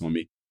the lights on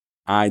me.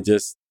 I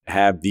just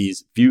have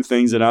these few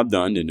things that I've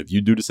done. And if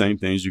you do the same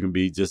things, you can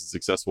be just as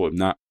successful, if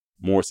not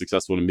more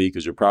successful than me,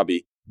 because you're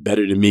probably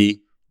better than me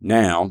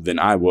now than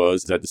I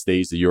was at the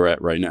stage that you're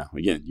at right now.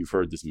 Again, you've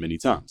heard this many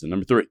times. And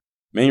number three,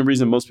 main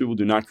reason most people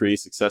do not create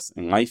success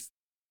in life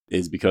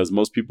is because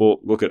most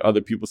people look at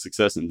other people's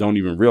success and don't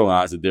even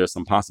realize that there are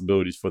some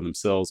possibilities for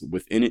themselves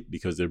within it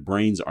because their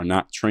brains are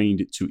not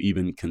trained to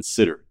even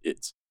consider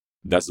it.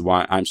 That's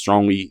why I'm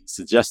strongly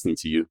suggesting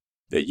to you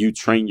that you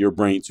train your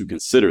brain to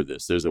consider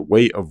this. There's a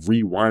way of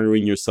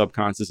rewiring your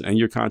subconscious and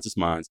your conscious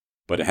minds,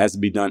 but it has to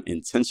be done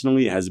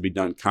intentionally. It has to be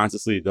done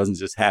consciously. It doesn't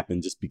just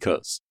happen just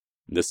because.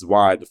 And this is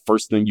why the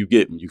first thing you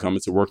get when you come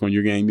into Work on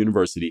Your Game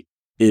University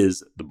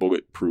is the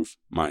Bulletproof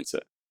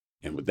Mindset.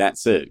 And with that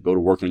said, go to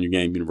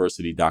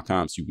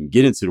workonyourgameuniversity.com so you can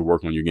get into the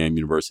Work on Your Game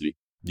University.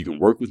 You can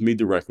work with me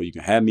directly. You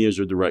can have me as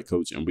your direct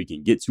coach, and we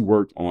can get to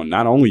work on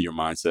not only your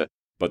mindset,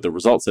 but the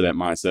results of that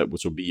mindset,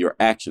 which will be your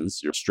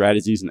actions, your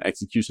strategies and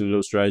execution of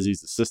those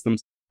strategies, the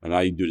systems,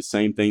 allow you to do the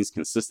same things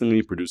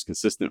consistently, produce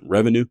consistent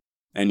revenue,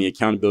 and the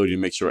accountability to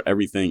make sure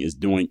everything is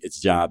doing its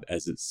job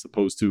as it's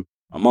supposed to,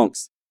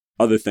 amongst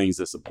other things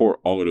that support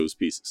all of those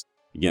pieces.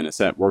 Again,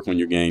 it's at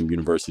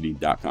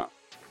workonyourgameuniversity.com.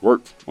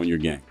 Work on your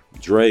game.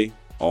 Dre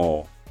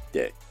all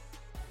day.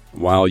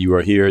 While you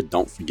are here,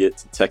 don't forget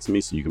to text me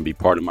so you can be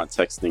part of my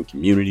texting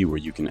community where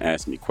you can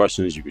ask me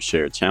questions. You can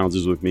share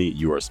challenges with me.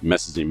 You are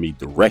messaging me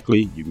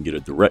directly. You can get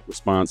a direct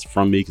response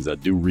from me because I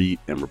do read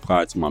and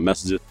reply to my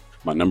messages.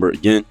 My number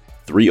again,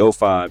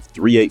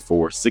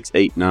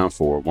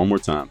 305-384-6894. One more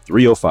time,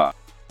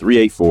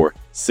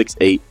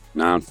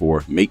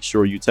 305-384-6894. Make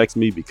sure you text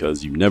me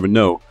because you never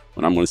know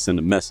when I'm going to send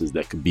a message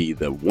that could be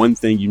the one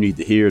thing you need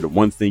to hear, the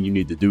one thing you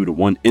need to do, the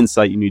one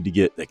insight you need to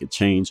get that could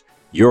change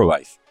your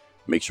life.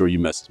 Make sure you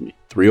message me,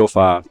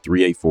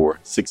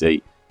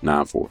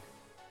 305-384-6894.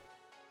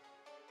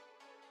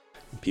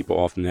 People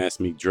often ask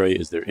me, Dre,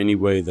 is there any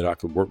way that I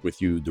could work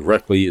with you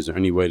directly? Is there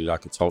any way that I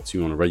could talk to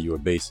you on a regular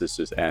basis?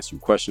 Just ask you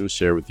questions,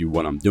 share with you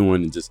what I'm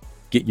doing, and just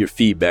get your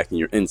feedback and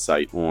your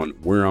insight on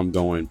where I'm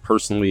going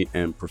personally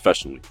and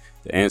professionally.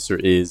 The answer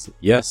is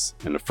yes.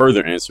 And the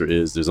further answer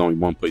is there's only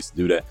one place to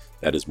do that.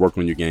 That is Work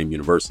on Your Game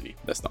University.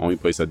 That's the only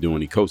place I do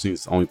any coaching.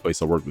 It's the only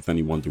place I work with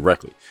anyone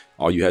directly.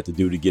 All you have to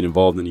do to get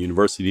involved in the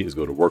university is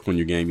go to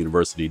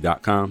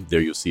workonyourgameuniversity.com. There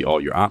you'll see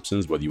all your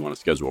options, whether you want to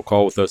schedule a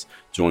call with us,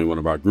 join one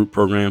of our group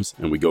programs,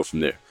 and we go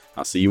from there.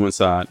 I'll see you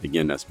inside.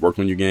 Again, that's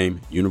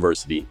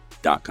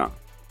workonyourgameuniversity.com.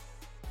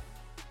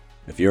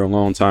 If you're a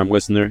long-time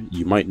listener,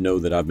 you might know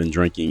that I've been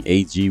drinking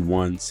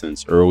AG1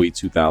 since early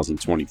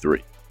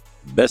 2023.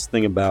 Best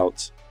thing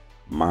about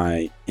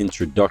my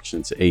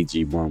introduction to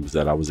AG1 was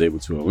that I was able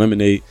to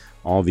eliminate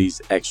all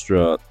these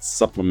extra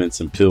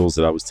supplements and pills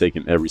that I was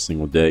taking every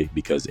single day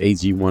because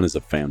AG1 is a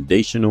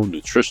foundational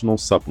nutritional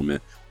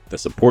supplement that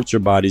supports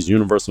your body's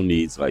universal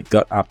needs like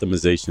gut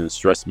optimization,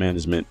 stress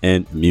management,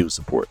 and immune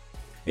support.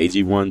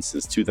 AG1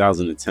 since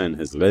 2010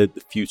 has led the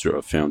future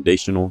of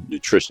foundational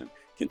nutrition,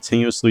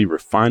 continuously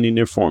refining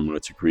their formula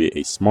to create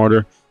a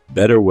smarter,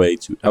 better way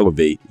to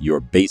elevate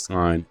your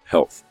baseline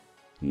health.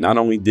 Not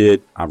only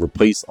did I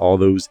replace all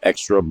those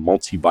extra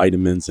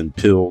multivitamins and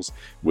pills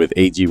with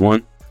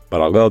AG1,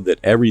 But I love that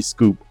every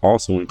scoop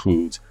also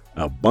includes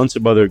a bunch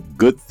of other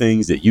good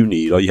things that you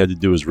need. All you had to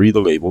do is read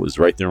the label. It's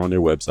right there on their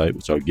website,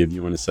 which I'll give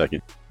you in a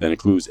second. That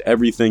includes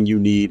everything you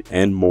need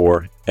and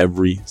more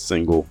every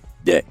single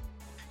day.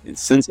 And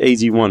since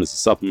AG1 is a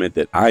supplement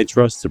that I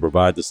trust to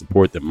provide the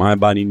support that my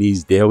body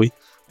needs daily,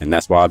 and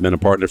that's why I've been a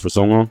partner for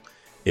so long,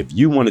 if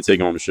you want to take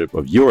ownership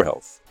of your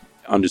health,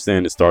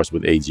 understand it starts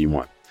with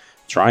AG1.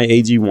 Try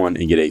AG1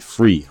 and get a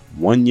free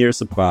 1-year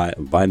supply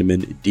of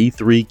vitamin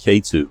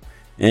D3K2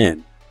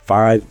 and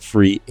 5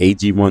 free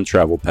AG1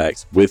 travel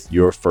packs with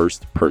your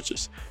first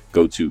purchase.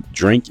 Go to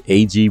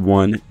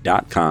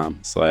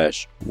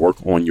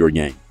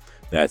drinkag1.com/workonyourgame.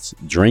 That's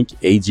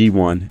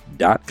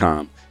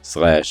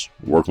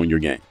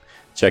drinkag1.com/workonyourgame.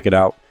 Check it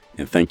out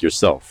and thank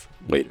yourself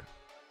later.